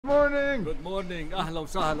morning. Good morning. أهلا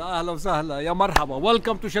وسهلا أهلا وسهلا يا مرحبا.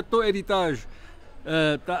 Welcome to Chateau Heritage.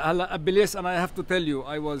 هلا Qob Elias, and I have to tell you,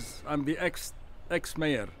 I'm the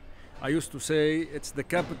ex-mayor. I used to say it's the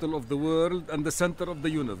capital of the world and the center of the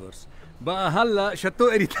universe. بقى هلا Chateau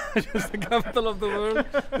Heritage is the capital of the world,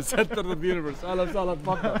 the center of the universe. أهلا وسهلا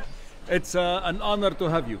تفضل. It's an honor to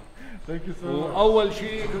have you. Thank you so much. وأول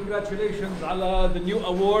شيء congratulations على the new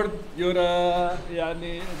award.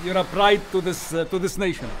 You're a pride to this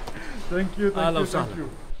nation. Thank you. أهلا وسهلا.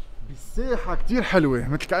 بالساحة كتير حلوة،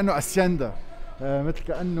 مثل كأنه أسيندا، مثل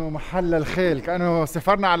كأنه محل الخيل، كأنه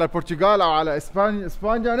سافرنا على البرتغال أو على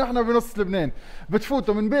إسبانيا نحن بنص لبنان.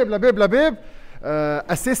 بتفوتوا من باب لباب لباب.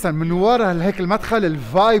 أساساً من ورا هيك المدخل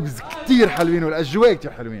الفايبز كتير حلوين والأجواء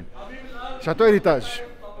كتير حلوين. شاتو هيريتاج.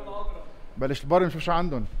 بلش البر نشوف شو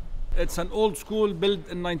عندهم. It's an old school built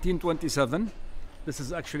in 1927. This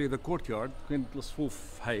is actually the courtyard. كانت الصفوف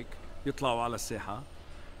هيك يطلعوا على الساحة.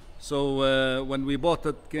 So when we bought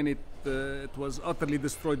it it was utterly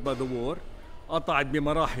destroyed by the war. قطعت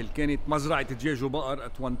بمراحل. كانت مزرعة دجاج وبقر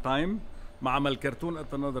at one time. معمل كرتون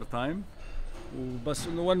at another time. وبس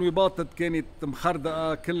when we bought it كانت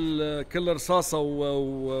مخردقة كل رصاصة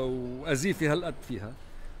وأزيفة هالقد فيها.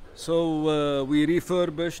 So we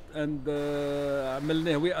refurbished and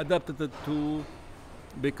we adapted it to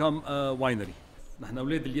become a winery. نحن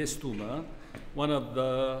أولاد الياس توما, one of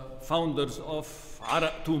the founders of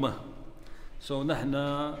Arak Touma. So نحن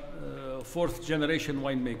fourth generation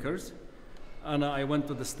winemakers. I went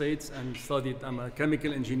to the States and studied. I'm a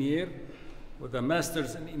chemical engineer with a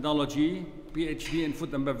master's in enology, PhD in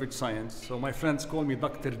food and beverage science. So my friends call me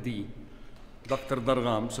Dr. D, Dr.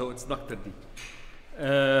 Dargham, so it's Dr. D.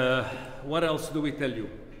 What else do we tell you?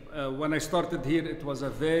 When I started here, it was a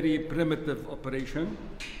very primitive operation.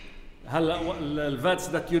 The vats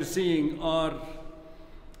that you're seeing are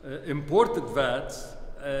imported vats.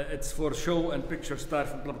 It's for show and picture stuff.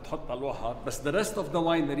 But the rest of the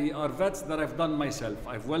winery are vats that I've done myself.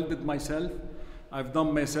 I've welded myself. I've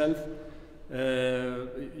done myself.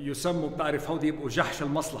 يسموا بتعرف هودي يبقوا جحش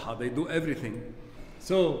المصلحة. They do everything.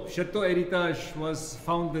 So Chateau Heritage was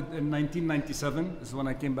founded in 1997. This is when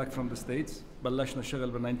I came back from the States. بلشنا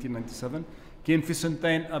الشغل ب 1997. كان في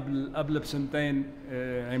سنتين قبل بسنتين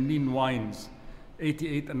عاملين واينز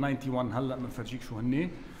 88 and 91. هلا بنفرجيك شو هني.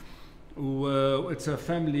 It's a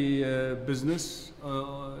family business.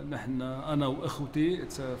 نحن أنا وأخوتي.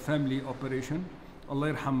 It's a family operation. الله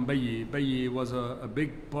يرحم بيي was a big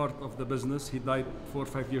part of the business. He died 4 or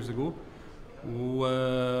 5 years ago.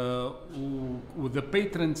 The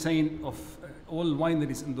patron saint of all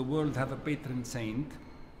wineries in the world have a patron saint.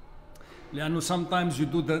 لأنه sometimes you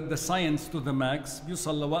do the science to the max.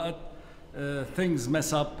 بيوصل لوقت things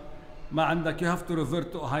mess up. ما عندك you have to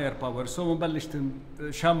revert to a higher power. So بنبلش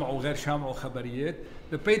شمع وغير شمع وخبريات.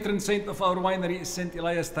 The patron saint of our winery is St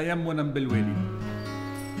Elias تيمنا بالوالي.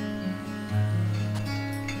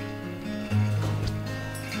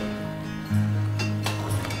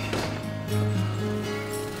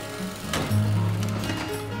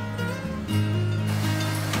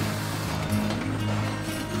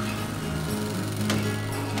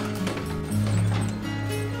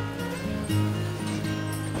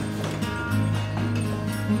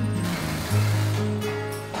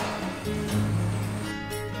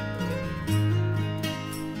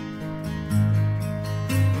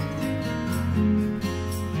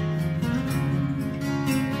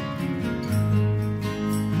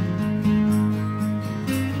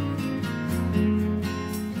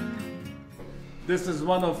 This is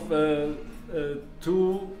one of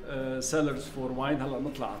two cellars for wine. هلا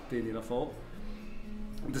نطلع على التاني لفوق.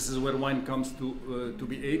 This is where wine comes to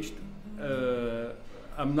be aged.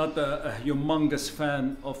 I'm not a humongous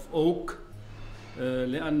fan of oak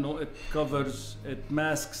لأنه it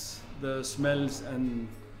masks the smells and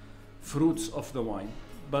fruits of the wine.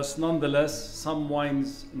 But nonetheless, some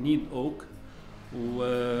wines need oak.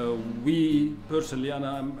 We personally,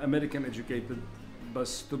 I'm American educated. But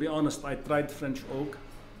to be honest, I tried French oak.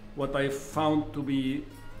 What I found to be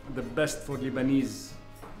the best for Lebanese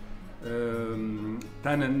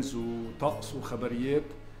tannins وطقس وخبريات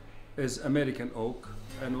is American oak.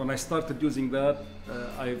 And when I started using that,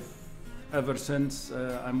 ever since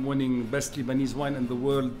I'm winning best Lebanese wine in the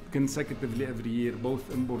world consecutively every year, both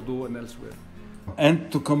in Bordeaux and elsewhere. And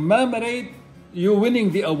to commemorate you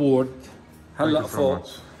winning the award, هلا فوق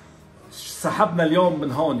سحبنا اليوم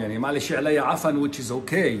من هون يعني معلش عليها عفن which is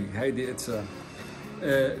okay. هيدي it's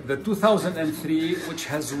the 2003 which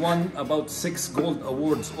has won about 6 gold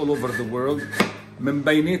awards all over the world من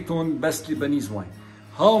بيناتهم best Lebanese wine.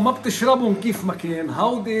 هاو ما بتشربهم كيف ما كان.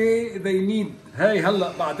 هودي they need. هاي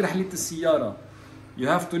هلا بعد رحلة السيارة You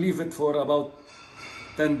have to leave it for about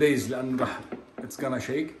 10 days لأنه رح it's gonna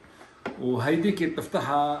shake. وهيديك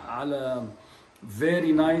بتفتحها على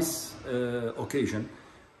very nice occasion.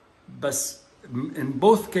 بس in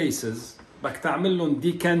both cases بدك تعمل لهم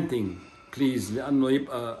decanting please لأنه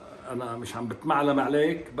يبقى أنا مش عم بتمعلم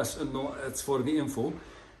عليك بس إنه it's for the info.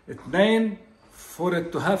 اثنين for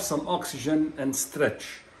it to have some oxygen and stretch.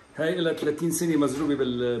 هاي إلها 30 سنة مزروبة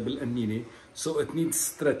بالقنينة so it needs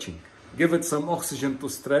stretching. Give it some oxygen to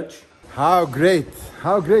stretch. How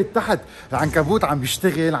great تحت العنكبوت عم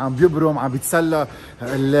بيشتغل، عم بيبرم، عم بيتسلى،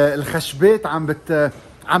 الخشبات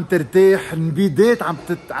عم ترتاح، النبيدات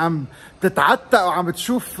عم تتعتق وعم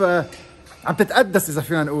بتشوف، عم تتقدس اذا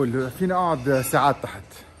فينا نقول. فينا اقعد ساعات تحت.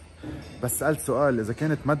 بس سألت سؤال، اذا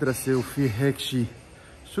كانت مدرسة وفي هيك شيء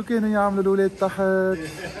شو كانوا يعملوا الاولاد تحت؟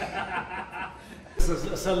 This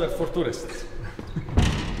is a cellar for tourists.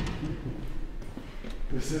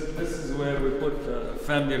 This is where we put the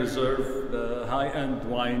family reserve, the high-end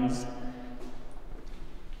wines.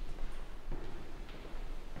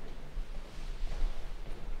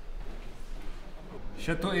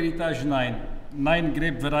 Chateau Heritage 9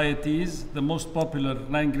 grape varieties, the most popular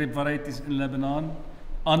 9 grape varieties in Lebanon.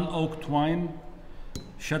 Unoaked wine.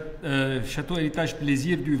 Chateau Heritage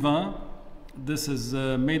Plaisir du Vin. This is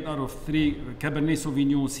made out of 3 Cabernet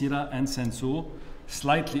Sauvignon, Syrah and Cinsault,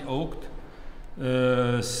 slightly oaked.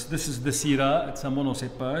 This is the Syrah, it's a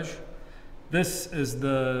monocépage. This is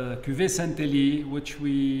the Cuvée Saint-Elie, which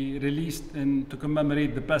we released to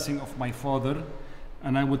commemorate the passing of my father.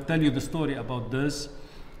 And I will tell you the story about this.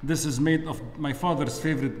 This is made of my father's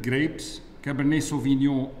favorite grapes, Cabernet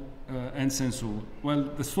Sauvignon and Cinsault. Well,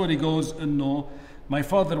 the story goes, my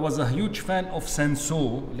father was a huge fan of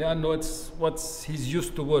Cinsault, لأنه it's what he's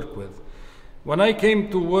used to work with. When I came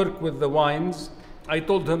to work with the wines, I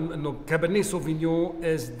told him, Cabernet Sauvignon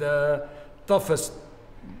is the toughest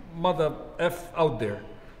mother F out there.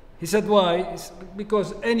 He said, why? He said,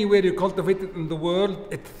 because anywhere you cultivate it in the world,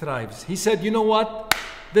 it thrives. He said, you know what?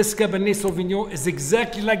 This Cabernet Sauvignon is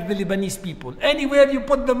exactly like the Lebanese people. Anywhere you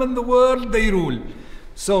put them in the world, they rule.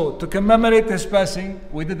 So, to commemorate his passing,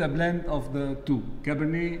 we did a blend of the two,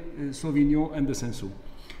 Cabernet Sauvignon and the Cinsault.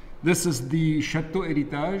 This is the Chateau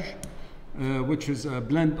Heritage, which is a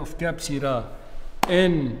blend of Cab Syrah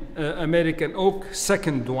and American oak,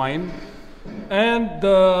 second wine, and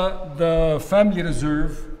the family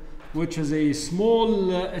reserve, which is a small,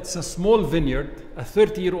 it's a small vineyard, a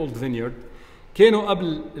 30-year-old vineyard. كانوا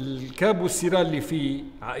قبل الكاب والسيرا اللي فيه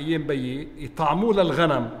عقيم بيي يطعموه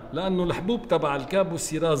للغنم لانه الحبوب تبع الكاب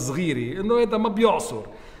والسيرا صغيره انه هذا ما بيعصر.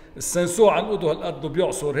 السنسوع عن قده هالقد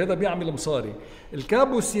بيعصر، هذا بيعمل مصاري.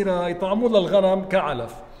 الكاب والسيرا يطعموه للغنم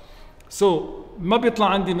كعلف. So ما بيطلع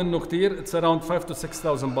عندي منه كتير. It's around 5,000 to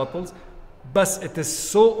 6,000 bottles. بس it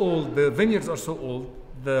is so old, the vineyards are so old,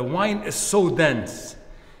 the wine is so dense.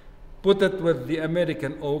 Put it with the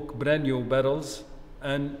American oak, brand new barrels,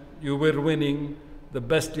 and you were winning the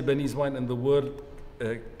best Lebanese wine in the world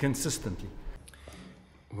consistently.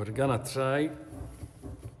 We're gonna try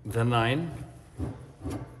the 9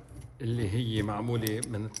 اللي هي معمولة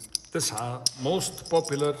من 9 most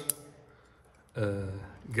popular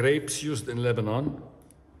grapes used in Lebanon,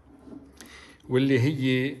 واللي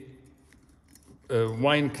هي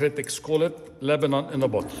wine critics call it Lebanon in a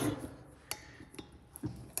bottle.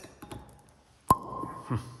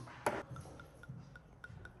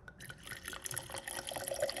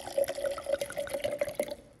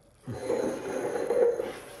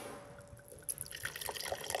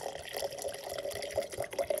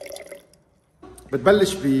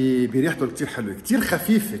 بتبلش بريحته كتير حلوه، كتير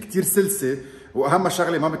خفيفه، كتير سلسه، واهم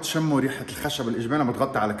شغله ما بتشموا ريحه الخشب الاجماله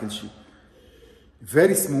متغطى على كل شيء.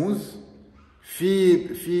 فيري سموث،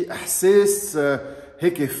 في احساس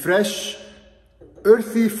هيك فريش،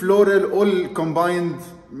 ايرثي، فلورال، اول كومبايند.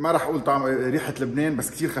 ما راح اقول طعم ريحه لبنان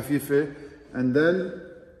بس كتير خفيفه. and then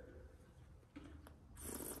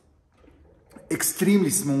extremely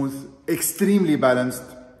smooth, extremely balanced,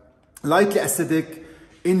 lightly acidic,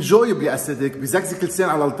 enjoyably acidic، بيزكزك اللسان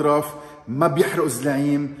على الاطراف، ما بيحرق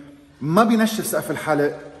الزلاعيم، ما بينشف سقف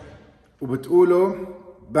الحلق، وبتقولوا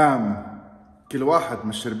بام، كل واحد من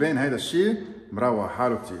الشربين هيدا الشيء مروح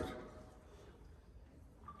حاله كثير.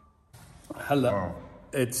 هلا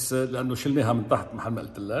اتس لانه شلناها من تحت محل ما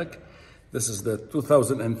قلت لك. This is the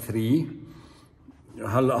 2003.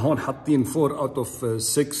 هلا هون حاطين 4 out of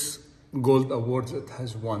 6 gold awards it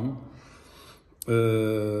has won.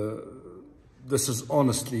 This is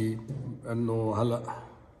honestly انه هلا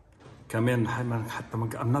كمان حتى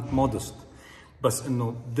I'm not modest بس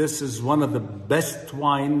انه this is one of the best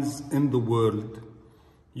wines in the world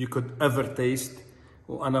you could ever taste.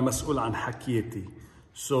 وانا مسؤول عن حكيتي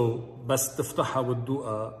So بس تفتحها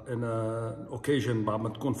وتدوقها in an occasion بعد ما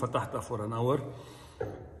تكون فتحتها for an hour,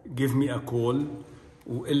 give me a call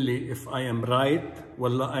وقل لي if I am right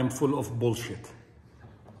ولا I'm full of bullshit.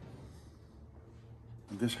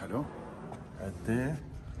 قديش حلو؟ قد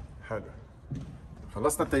حلو.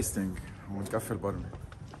 خلصنا التيستينج ونكفي البرمي.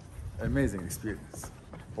 Amazing experience.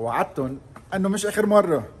 ووعدتهم انه مش اخر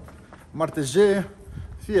مرة. مرة الجاي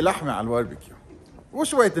في لحمة على الباربيكيو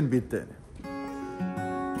وشوية تنبيد تاني.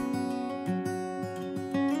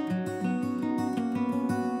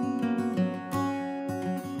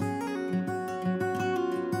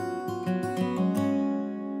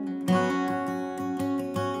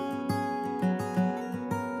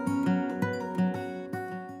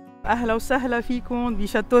 أهلا وسهلا فيكم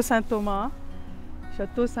بشاتو سان توما.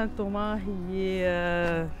 شاتو سان توما هي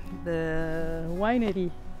واينري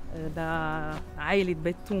لعائلة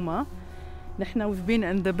بيت توما. نحن we've been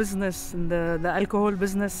in the business, in the alcohol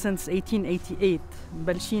business since 1888.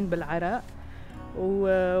 مبلشين بالعراق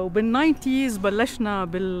وبال90s بلشنا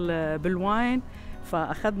بالواين،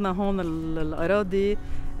 فأخذنا هون الأراضي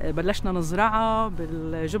بلشنا نزرعها،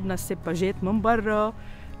 جبنا السيباجات من برا،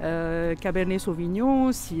 كابرني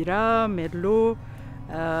سوفينيون، سيرا، ميرلو،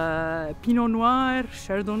 بينو نوار،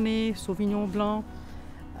 شاردوني، سوفينيون بلان.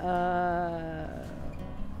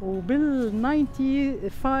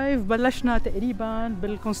 وبال95 بلشنا تقريبا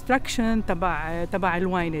بالكونستراكشن تبع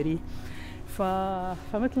الواينري.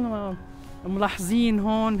 فمثل ما ملاحظين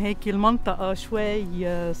هون هيك المنطقة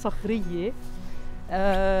شوي صخرية.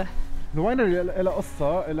 الواينري لها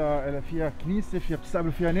قصة، لها فيها كنيسة، فيها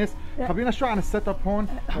بتستقبل فيها ناس. خبرينا شو عن السيت اب هون.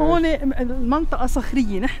 هون المنطقة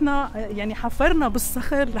صخرية، نحن يعني حفرنا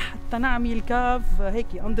بالصخر لحتى نعمل كاف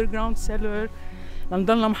هيك اندر جراوند سيلر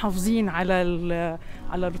لنضلنا محافظين على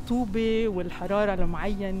الرطوبة والحرارة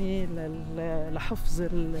المعينة لحفظ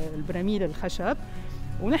البراميل الخشب.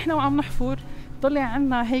 ونحن وعم نحفر طلع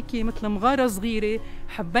عنا هيك مثل مغارة صغيرة،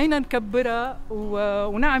 حبينا نكبرها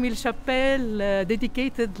ونعمل شابيل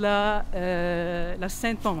ديديكيتد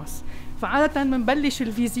للسانت توماس. فعادة بنبلش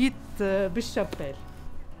الفيزيت بالشابيل.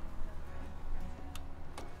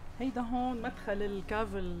 هيدا هون مدخل الكاف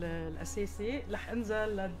الأساسي، رح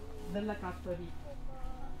انزل لدلك على الطريق.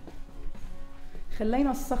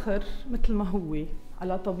 خلينا الصخر مثل ما هو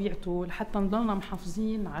على طبيعته لحتى نضلنا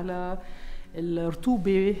محافظين على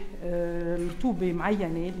الرطوبة معينة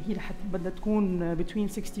اللي هي بدها تكون between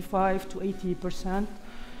 65 to 80%،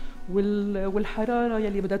 والحرارة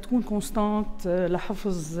يلي بدها تكون كونستانت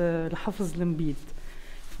لحفظ المبيد.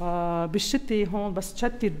 فبالشتاء هون بس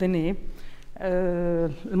تشتي الدنيا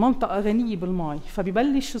المنطقة غنية بالماء،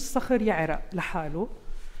 فبيبلش الصخر يعرق لحاله.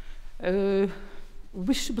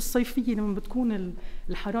 بالصيفية لما بتكون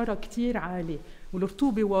الحرارة كتير عالية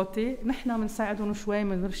والرطوبة واطية، نحن بنساعدهم شوي،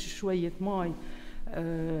 بنرش شوية مي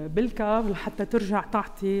بالكاف لحتى ترجع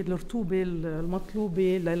تعطي الرطوبة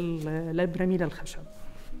المطلوبة للبراميل الخشب.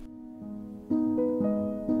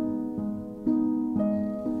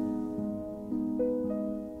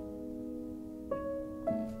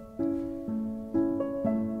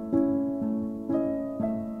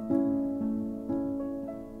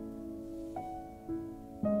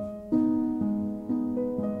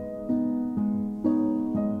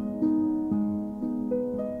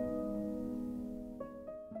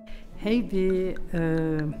 هيدي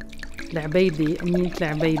العبيدة، أمينة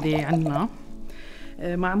العبيدة عنا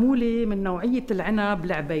معمولة من نوعية العنب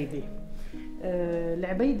العبيدة.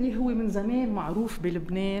 العبيدة هو من زمان معروف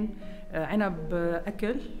بلبنان عنب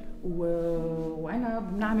أكل، وعنب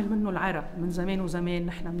بنعمل منه العرق. من زمان وزمان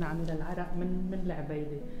نحن بنعمل العرق من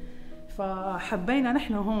العبيدة. فحبينا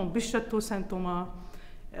نحن هون بالشاتو سان توما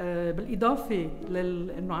بالإضافة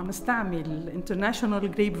لأنه عم نستعمل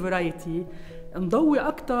انترناشونال جريب فرايتي نضوي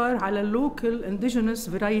أكتر على اللوكل انديجينوس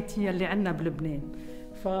فرايتي اللي عنا بلبنان.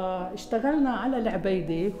 فاشتغلنا على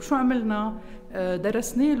العبيدة. وشو عملنا؟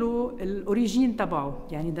 درسنا له الأوريجين تبعه،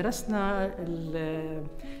 يعني درسنا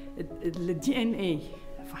الدي ان اي،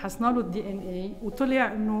 فحصنا له الدي ان اي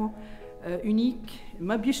وطلع انه يونيك،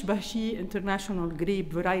 ما بيشبه شيء انترناشونال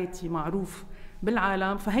جريب فرايتي معروف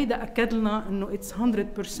بالعالم. فهيدا أكد لنا انه اتس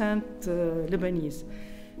 100% لبنيز.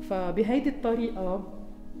 فبهيدي الطريقة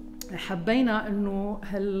حبينا انه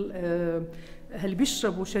هل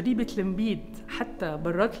بيشربوا شريبة المبيد حتى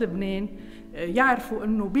برات لبنان يعرفوا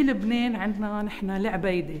انه بلبنان عندنا نحن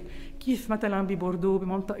العبيدة. كيف مثلا ببوردو،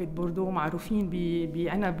 بمنطقة بوردو معروفين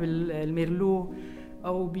بعنب الميرلو،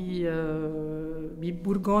 او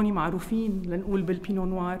ببورغوني معروفين لنقول بالبينو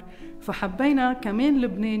نوار. فحبينا كمان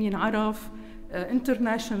لبنان ينعرف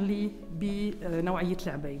انترناشونالي بنوعية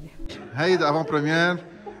العبيدة. هيدا افون بريمير،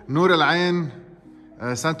 نور العين،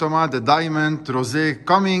 Saint Thomas, the diamond rosé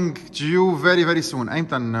coming to you very very soon.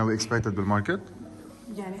 ايمتى we expected بالماركت؟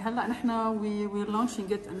 يعني هلا نحن we're launching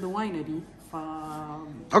it in the winery.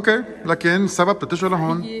 اوكي، لكن سبب تتجه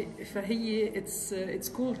لهون فهي it's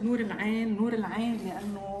called نور العين. نور العين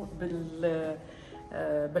لانه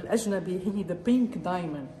بالاجنبي هي the pink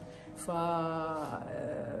diamond.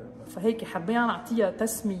 فهيك حبينا نعطيها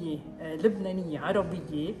تسميه لبنانيه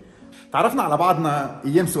عربيه. تعرفنا على بعضنا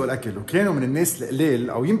ايام سوق الاكل، وكانوا من الناس القليل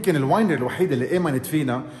او يمكن الواينر الوحيده اللي امنت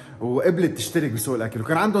فينا وقبلت تشترك بسوق الاكل،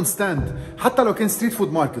 وكان عندهم ستاند حتى لو كان ستريت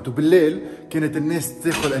فود ماركت، وبالليل كانت الناس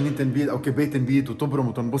تاكل قنينه تنبيت او كبايه تنبيت وتبرم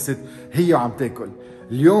وتنبسط هي وعم تاكل.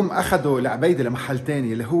 اليوم اخذوا العبيده لمحل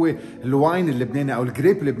تاني اللي هو الواين اللبناني او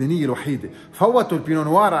الجريب اللبنانيه الوحيده، فوتوا البينو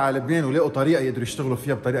نوار على لبنان ولقوا طريقه يقدروا يشتغلوا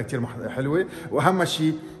فيها بطريقه كثير حلوه. واهم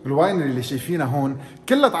شيء الواين اللي شايفينها هون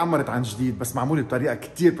كلها تعمرت عن جديد بس معموله بطريقه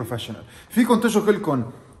كثير بروفيشنال. فيكم تجوا كلكم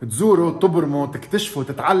تزوروا تبرموا تكتشفوا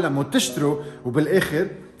تتعلموا تشتروا، وبالاخر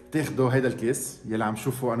تاخذوا هيدا الكيس يلي عم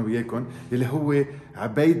شوفه انا وياكم يلي هو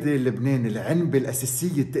عبيده لبنان، العنبه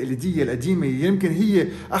الاساسيه التقليديه القديمه، يمكن هي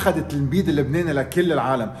اخذت النبيد اللبناني لكل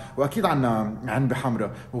العالم. واكيد عنا عنبه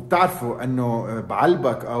حمراء، وبتعرفوا انه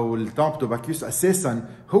بعلبك او التامب دو باكيوس اساسا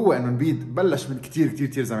هو انه نبيد بلش من كثير كثير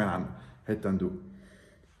كثير زمان عنا. هي التندوق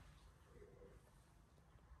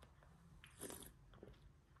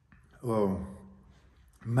واو،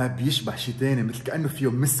 ما بيشبه شيء ثاني، مثل كأنه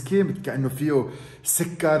فيه مسكة، مثل كأنه فيه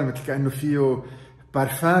سكر، مثل كأنه فيه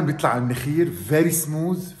بارفان بيطلع على المناخير. فيري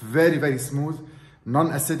سموث، فيري سموث،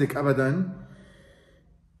 نون اسيدك ابدا.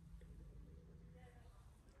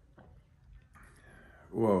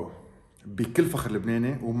 واو، بكل فخر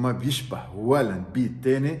لبناني، وما بيشبه ولا نبيت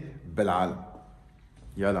ثاني بالعالم.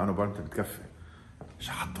 يلا انا برمتي بتكفي، مش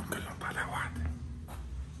حطهم كلهم طالع واحده.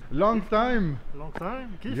 لونج تايم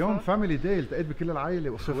كيف؟ اليوم فاميلي داي، التقيت بكل العائله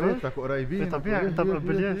واخواتك وقرايبين. طبيعي انت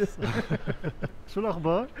بأب الياس. شو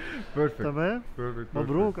الاخبار؟ بيرفكت تمام؟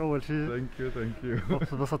 مبروك اول شيء. ثانك يو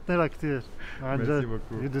انبسطنا لك كثير عن جد.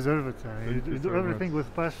 يو ديزيرف ات يعني. يو دو everything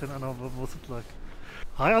with passion. انا بنبسط لك.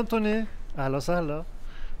 هاي انطوني، اهلا وسهلا.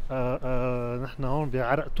 نحن هون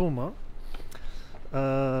بعرق توما.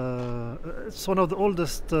 It's one of the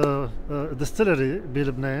oldest distillery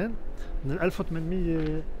بلبنان من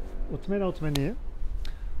 1888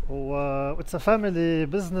 و it's a family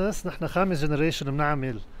business. نحن خامس جنريشن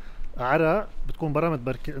بنعمل عرق. بتكون برا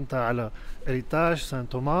متبركة انت على هيريتاج سان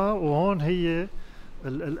توما، وهون هي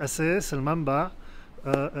الاساس المنبع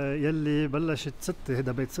يلي بلشت ستة،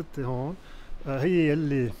 هيدا بيت ستة هون. هي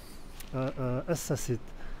يلي اسست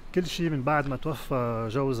كل شيء من بعد ما توفى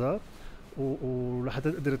جوزها،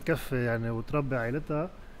 ولحتى تقدر تكفي يعني وتربي عائلتها.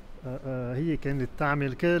 هي كانت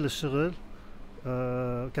تعمل كل الشغل.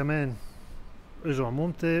 كمان اجوا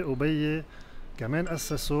عمومتي وبيي كمان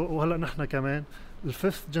اسسوا، وهلا نحن كمان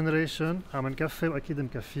الفيفث جنريشن عم نكفي، واكيد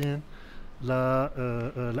مكفين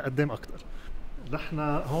لقدام اكثر. نحن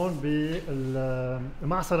هون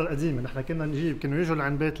بالمعصره القديمه، نحن كنا نجيب، كانوا يجوا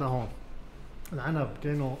العنبات لهون، العنب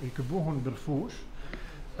كانوا يكبوهم برفوش،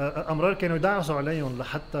 امرار كانوا يدعسوا عليهم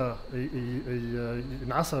لحتى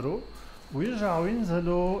ينعصروا، ويرجعوا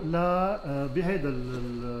ينزلوا بهيدا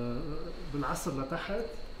بالعصر لتحت.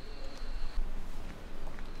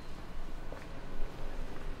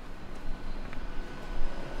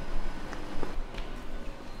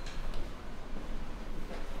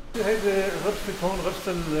 هيدي غرفة هون،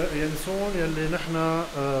 غرفة اليانسون يلي نحن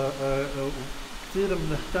كثير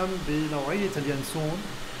بنهتم بنوعية اليانسون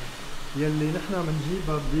يلي نحن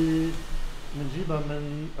بنجيبها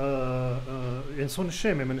من يانسون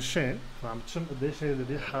الشامي من الشام. فعم تشم قديش هي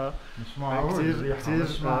الريحة مش معقول، كثير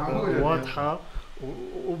واضحة،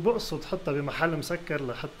 وبقصد حتى بمحل مسكر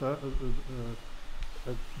لحتى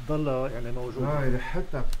تضلها يعني موجودة. هاي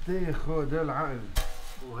ريحتها بتاخد العقل.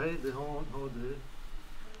 وهيدي هون هودي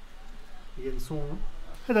ينسون.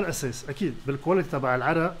 هذا الاساس اكيد بالكواليتي تبع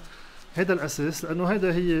العرق، هذا الاساس، لانه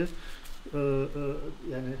هذا هي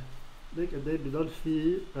يعني ليك قد ايه بضل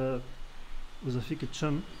في اذا فيك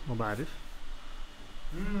تشم ما بعرف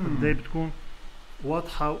قد ايه بتكون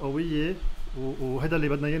واضحه وقويه، وهذا اللي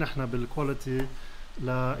بدنا اياه نحن بالكواليتي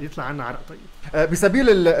ليطلع عنا عرق طيب.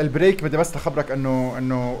 بسبيل البريك بدي بس اخبرك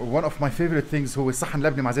انه one of my favorite things هو صحن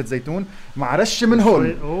لبني مع زيت زيتون مع رشه من هون.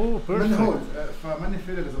 من هون، فماني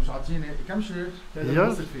فيلر اذا مش عاطيني كم شيء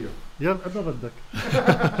نوصل فيه. يلا قد ما بدك.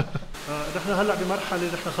 نحن هلا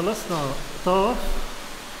بمرحله نحن خلصنا طاف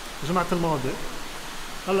جمعة الماضي.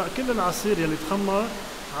 هلا كل العصير يلي تخمر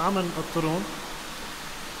عم نقطرهم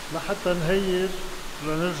لحتى نهير،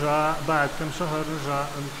 لنرجع بعد كم شهر نرجع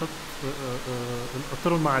نحط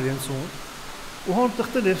نقطرهم مع اليانسون. وهون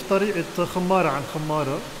بتختلف طريقة خمارة عن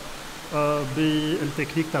خمارة.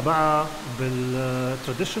 بالتكنيك تبعها،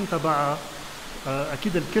 بالتراديشن تبعها.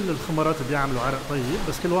 اكيد الكل الخمرات بيعملوا عرق طيب،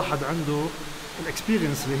 بس كل واحد عنده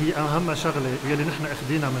الاكسبيرينس اللي هي اهم شغله يلي نحن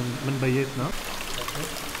اخذينها من بيتنا.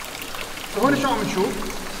 هون شو عم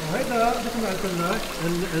نشوف؟ وهيدا مثل ما قلت لك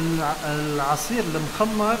العصير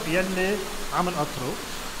المخمر يلي عم نقطره،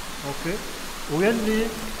 اوكي، ويلي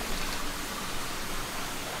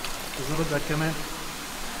اذا بدك كمان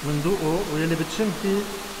بندوقه، ويلي بتشم فيه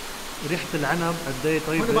ريحه العنب قد ايه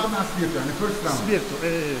طيبه. هون بعد مع سبيرتو، يعني فيرست راوند. سبيرتو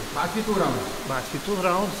ايه بعد في 2 راوند. بعد في 2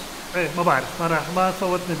 راوندز. ايه ما بعرف، ما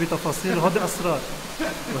فوتني بتفاصيل وهودي اسرار،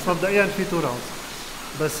 بس مبدئيا في 2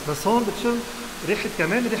 راوندز. بس هون بتشم ريحه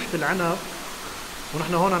كمان ريحه العنب.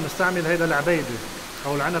 ونحن هون عم نستعمل هيدا العبيده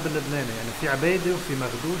او العنب اللبناني، يعني في عبيده وفي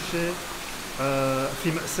مغدوشه،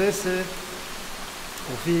 في مقساسه،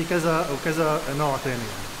 وفي كذا وكذا نوع ثاني.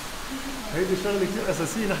 يعني هيدي شغله كثير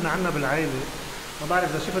اساسيه نحن عندنا بالعائله. ما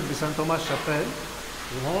بعرف اذا شفت بسان توماس شابيل،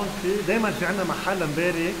 وهون في دائما في عندنا محل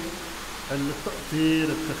مبارك التقطير،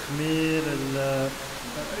 التخمير،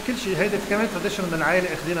 كل شيء. هيدي كمان تراديشن من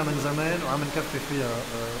العائله اخذينها من زمان وعم نكفي فيها،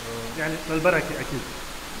 يعني للبركه اكيد.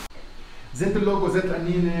 زيت اللوجو، زيت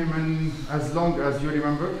القنينه من as long as you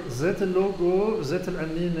remember. زيت اللوجو، زيت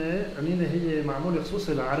القنينه هي معموله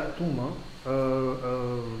خصوصي لعرق توما.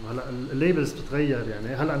 هلا الليبلز بتتغير،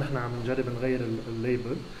 يعني هلا نحن عم نجرب نغير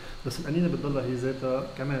الليبل، بس القنينه بتضلها هي ذاتها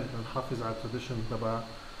كمان لنحافظ على التراديشن تبع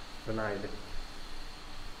العائله.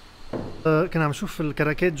 كنا عم نشوف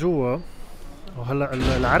الكراكيت جوا، وهلا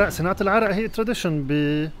العرق، صناعه العرق هي تراديشن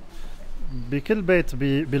بكل بيت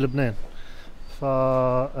بلبنان.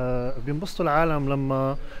 بينبسطوا العالم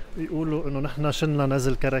لما يقولوا انه نحن شلنا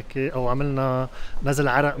نزل كركه او عملنا نزل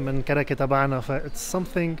عرق من كركه تبعنا، فإتس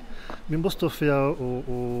something بينبسطوا فيها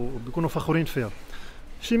وبيكونوا فخورين فيها.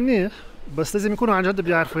 شيء منيح، بس لازم يكونوا عن جد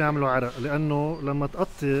بيعرفوا يعملوا عرق، لانه لما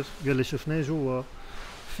تقطر يلي شفناه جوا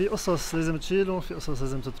في قصص لازم تشيلهم، في قصص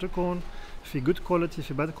لازم تتركهم، في جود كواليتي،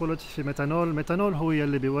 في باد كواليتي، في ميثانول. الميثانول هو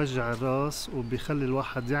يلي بيوجع الراس وبيخلي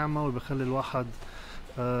الواحد يعمى وبيخلي الواحد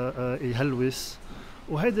يهلوس.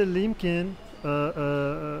 وهيدا اللي يمكن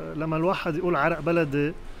لما الواحد يقول عرق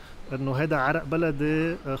بلدي، انه هيدا عرق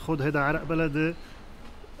بلدي، خد هيدا عرق بلدي،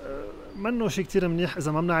 منه شيء كتير منيح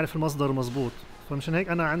اذا ما بنعرف المصدر مزبوط. فمشان هيك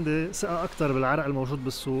انا عندي ثقه اكثر بالعرق الموجود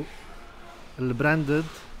بالسوق البراندد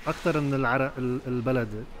اكثر من العرق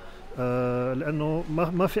البلدي، لانه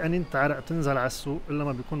ما في قنينة عرق تنزل على السوق الا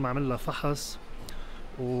ما بيكون معمل لها فحص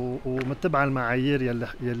ومتبع المعايير يلي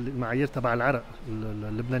المعايير تبع العرق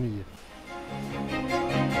اللبنانيه.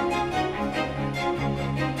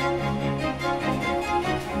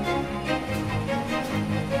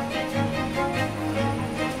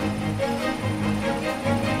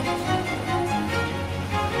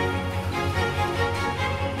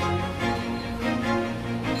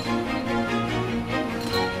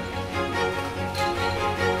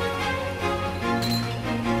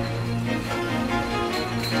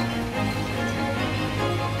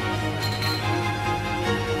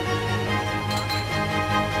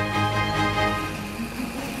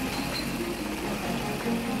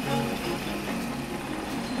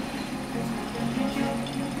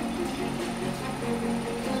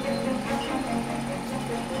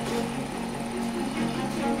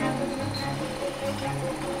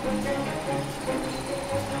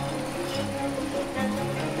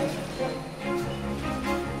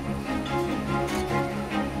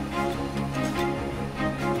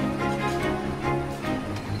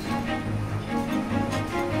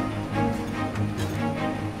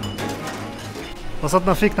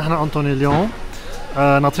 انبسطنا فيك نحن أنطوني اليوم،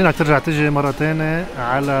 ناطرينك ترجع تجي مرة تانية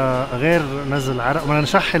على غير نزل عرق. بدنا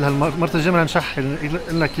نشحل هالمرة الجاية، بدنا نشحل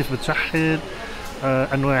نقول لك كيف بتشحل،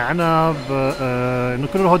 انواع عنب، انه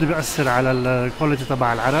كل هودي بيأثر على الكواليتي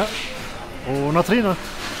تبع العرق. وناطرينك.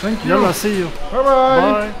 ثانك يو. يلا سي يو. باي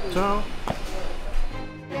باي. باي. تشاو.